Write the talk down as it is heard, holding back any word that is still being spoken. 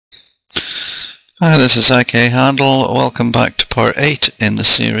Hi, this is Igor K Handel. Welcome back to part 8 in the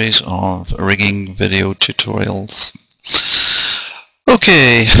series of rigging video tutorials.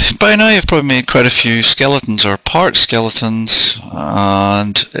 Okay, by now you've probably made quite a few skeletons or part skeletons,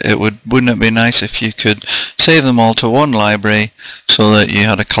 and wouldn't it be nice if you could save them all to one library so that you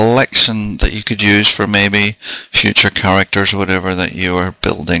had a collection that you could use for maybe future characters or whatever that you are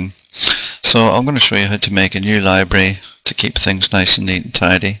building. So I'm going to show you how to make a new library to keep things nice and neat and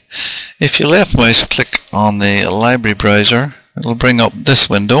tidy. If you left mouse click on the library browser, it'll bring up this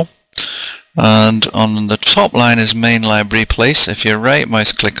window, and on the top line is main library place. If you right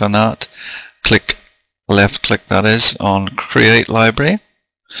mouse click on that, left click that is, on create library.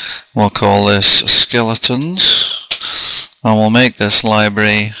 We'll call this skeletons, and we'll make this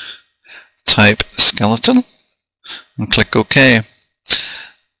library type skeleton and click OK.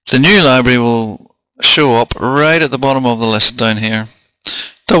 The new library will show up right at the bottom of the list down here.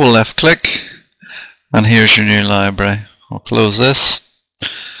 Double left click and here's your new library. I'll close this.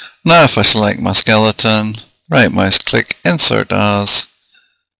 Now if I select my skeleton, right mouse click, insert as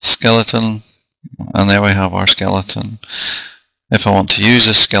skeleton, and there we have our skeleton. If I want to use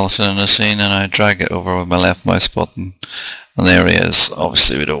this skeleton in a scene, and I drag it over with my left mouse button, and there he is.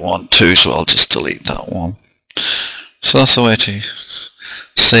 Obviously we don't want to, so I'll just delete that one. So that's the way to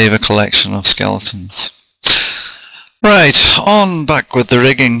save a collection of skeletons. Right, on back with the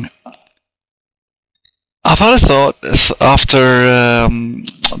rigging. I've had a thought after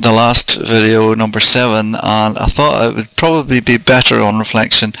the last video, number 7, and I thought it would probably be better on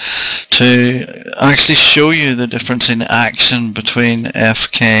reflection to actually show you the difference in action between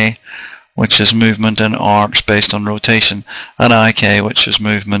FK, which is movement in arcs based on rotation, and IK, which is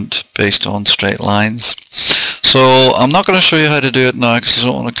movement based on straight lines. So I'm not going to show you how to do it now because I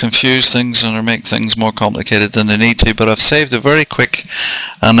don't want to confuse things or make things more complicated than they need to, but I've saved a very quick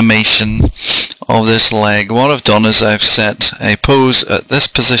animation of this leg. What I've done is I've set a pose at this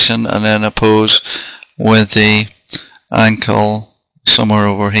position and then a pose with the ankle somewhere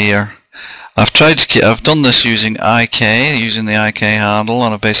over here. I've done this using the IK handle,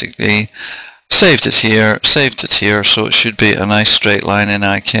 and I basically saved it here, so it should be a nice straight line in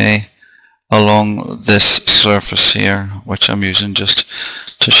IK along this surface here, which I'm using just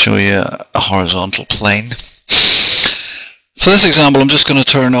to show you a horizontal plane. For this example, I'm just going to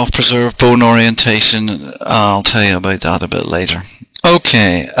turn off preserve bone orientation. I'll tell you about that a bit later.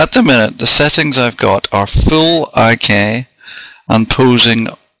 Okay, at the minute the settings I've got are full IK and posing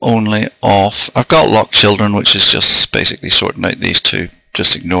only off. I've got lock children, which is just basically sorting out these two.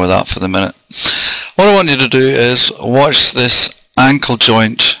 Just ignore that for the minute. What I want you to do is watch this ankle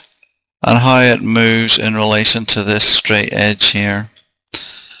joint and how it moves in relation to this straight edge here.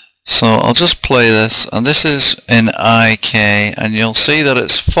 So I'll just play this, and this is in IK, and you'll see that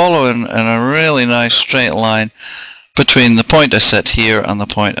it's following in a really nice straight line between the point I set here and the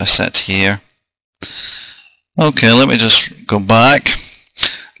point I set here. Okay, let me just go back.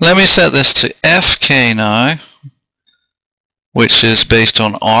 Let me set this to FK now, which is based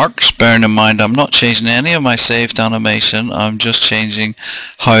on arcs. Bearing in mind I'm not changing any of my saved animation, I'm just changing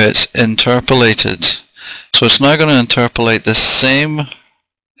how it's interpolated. So it's now going to interpolate the same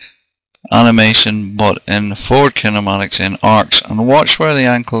animation but in forward kinematics in arcs, and watch where the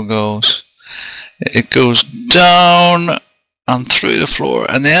ankle goes. It goes down and through the floor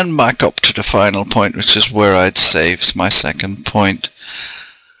and then back up to the final point, which is where I'd saved my second point.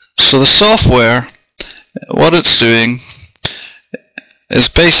 So the software, what it's doing is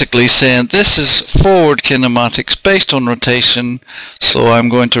basically saying this is forward kinematics based on rotation, so I'm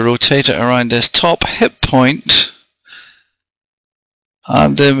going to rotate it around this top hip point,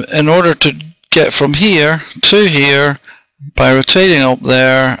 and in order to get from here to here by rotating up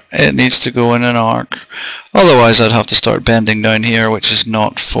there, it needs to go in an arc. Otherwise I'd have to start bending down here, which is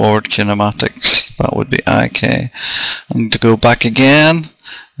not forward kinematics. That would be IK. And to go back again,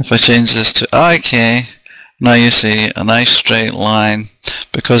 if I change this to IK, now you see a nice straight line,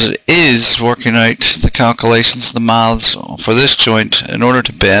 because it is working out the calculations, the maths for this joint in order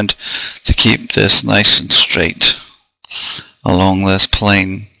to bend to keep this nice and straight along this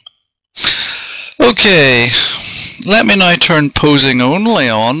plane. Okay, let me now turn posing only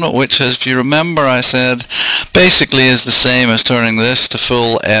on, which, as if you remember, I said basically is the same as turning this to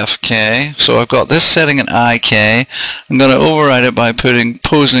full FK. So I've got this setting in IK. I'm going to override it by putting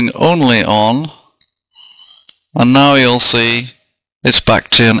posing only on, and now you'll see it's back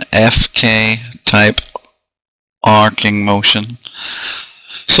to an FK type arcing motion.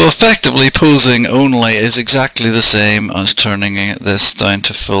 So effectively posing only is exactly the same as turning this down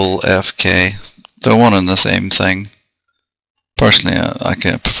to full FK. They're one and the same thing. Personally, I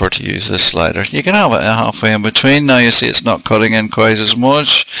prefer to use this slider. You can have it halfway in between. Now you see it's not cutting in quite as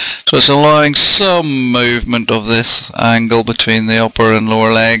much, so it's allowing some movement of this angle between the upper and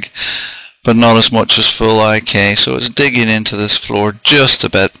lower leg, but not as much as full IK, so it's digging into this floor just a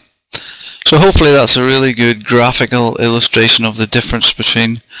bit. So hopefully that's a really good graphical illustration of the difference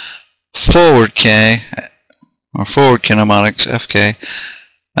between forward K, or forward kinematics, FK,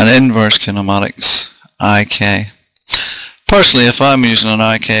 and inverse kinematics, IK. Personally, if I'm using an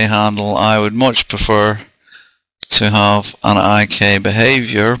IK handle, I would much prefer to have an IK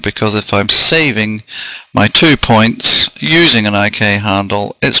behavior, because if I'm saving my 2 points using an IK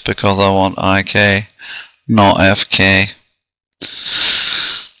handle, it's because I want IK, not FK.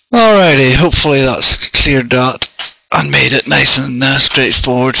 Alrighty, hopefully that's cleared that and made it nice and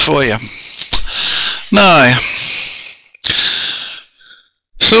straightforward for you. Now,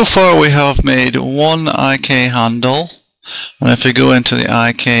 so far we have made one IK handle, and if we go into the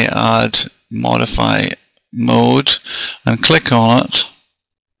IK add modify mode and click on it,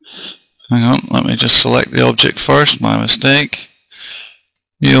 hang on, let me just select the object first, my mistake,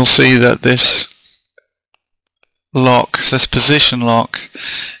 you'll see that this lock, this position lock,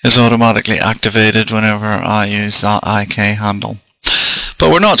 is automatically activated whenever I use that IK handle.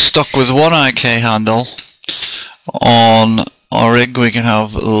 But we're not stuck with one IK handle. On our rig we can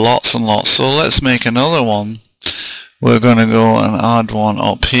have lots and lots, so let's make another one. We're going to go and add one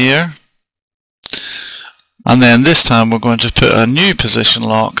up here, and then this time we're going to put a new position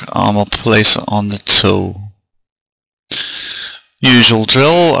lock and we'll place it on the toe. Usual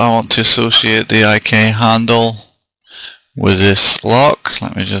drill, I want to associate the IK handle with this lock.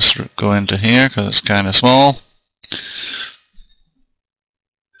 Let me just go into here because it's kind of small.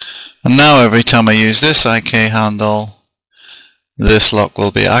 And now every time I use this IK handle, this lock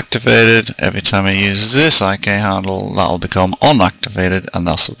will be activated. Every time I use this IK handle, that will become unactivated, and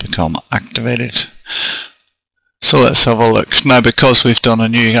this will become activated. So let's have a look. Now, because we've done a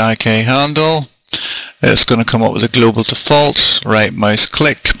new IK handle, it's going to come up with a global default. Right mouse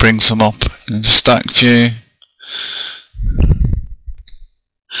click brings them up in stack view.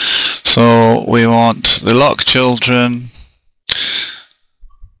 So we want the lock children.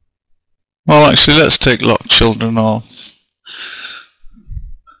 Well, actually, let's take lock children off.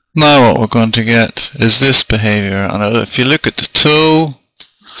 Now what we're going to get is this behavior, and if you look at the toe,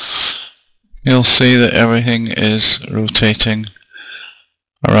 you'll see that everything is rotating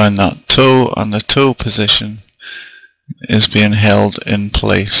around that toe, and the toe position is being held in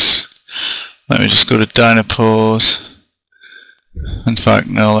place. Let me just go to Dynapose. In fact,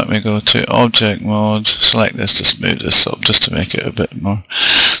 now let me go to object mode, select this to smooth this up just to make it a bit more.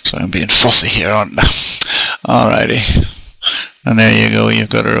 So I'm being fussy here, aren't I? Alrighty. And there you go, you've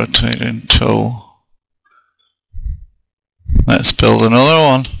got a rotating toe. Let's build another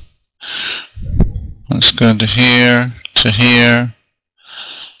one. Let's go to here,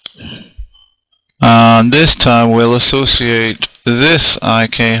 and this time we'll associate this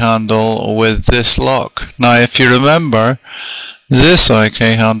IK handle with this lock. Now if you remember, this IK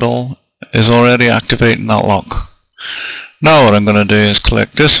handle is already activating that lock. Now what I'm going to do is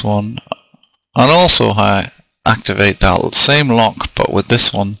click this one and also activate that same lock, but with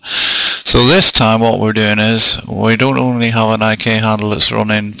this one. So this time what we're doing is we don't only have an IK handle that's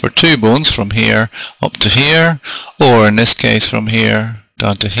running for 2 bones from here up to here, or in this case from here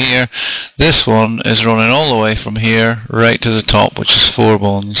down to here. This one is running all the way from here right to the top, which is 4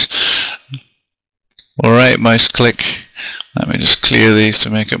 bones. We'll right mouse click. Let me just clear these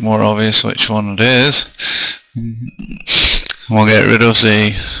to make it more obvious which one it is. We'll get rid of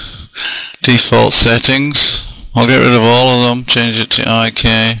the default settings. I'll get rid of all of them, change it to IK.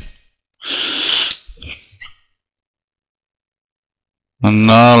 And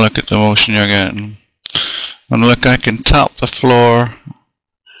now look at the motion you're getting. And look, I can tap the floor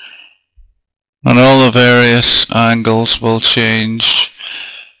and all the various angles will change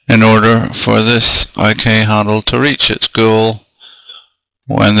in order for this IK handle to reach its goal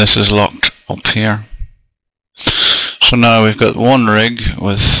when this is locked up here. So now we've got one rig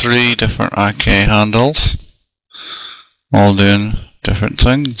with 3 different IK handles, all doing different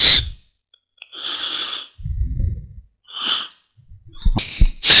things.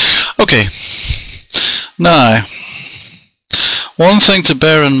 Okay, now one thing to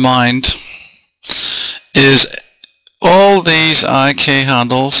bear in mind is all these IK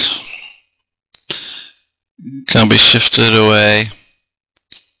handles can be shifted away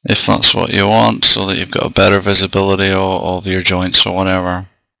if that's what you want, so that you've got a better visibility of your joints or whatever.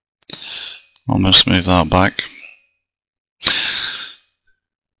 I'll just move that back.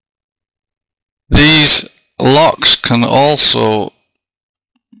 These locks can also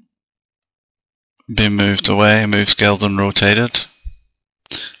be moved away, moved, scaled and rotated,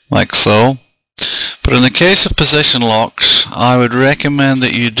 like so. But in the case of position locks, I would recommend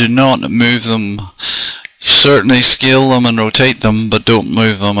that you do not move them. Certainly scale them and rotate them, but don't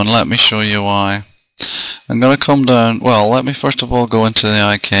move them, and let me show you why. I'm going to come down, well, let me first of all go into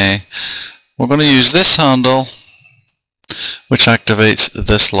the IK. We're going to use this handle, which activates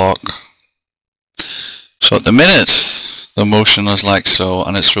this lock. So at the minute, the motion is like so,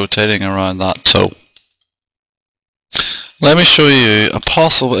 and it's rotating around that toe. Let me show you a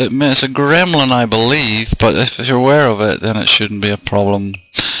possible, it's a gremlin I believe, but if you're aware of it, then it shouldn't be a problem.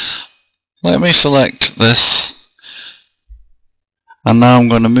 Let me select this, and now I'm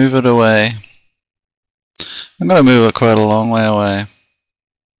going to move it away. I'm going to move it quite a long way away.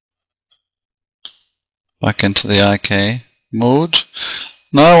 Back into the IK mode.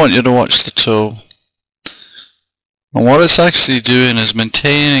 Now I want you to watch the toe. And what it's actually doing is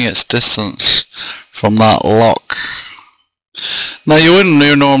maintaining its distance from that lock. Now you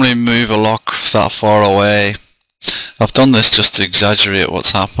wouldn't normally move a lock that far away. I've done this just to exaggerate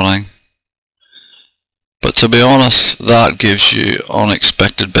what's happening. But to be honest, that gives you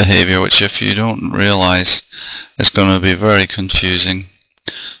unexpected behavior, which if you don't realize is going to be very confusing.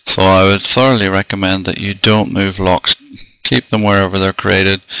 So I would thoroughly recommend that you don't move locks. Keep them wherever they're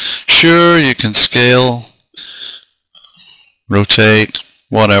created. Sure, you can scale, rotate,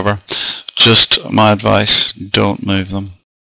 whatever. Just my advice, don't move them.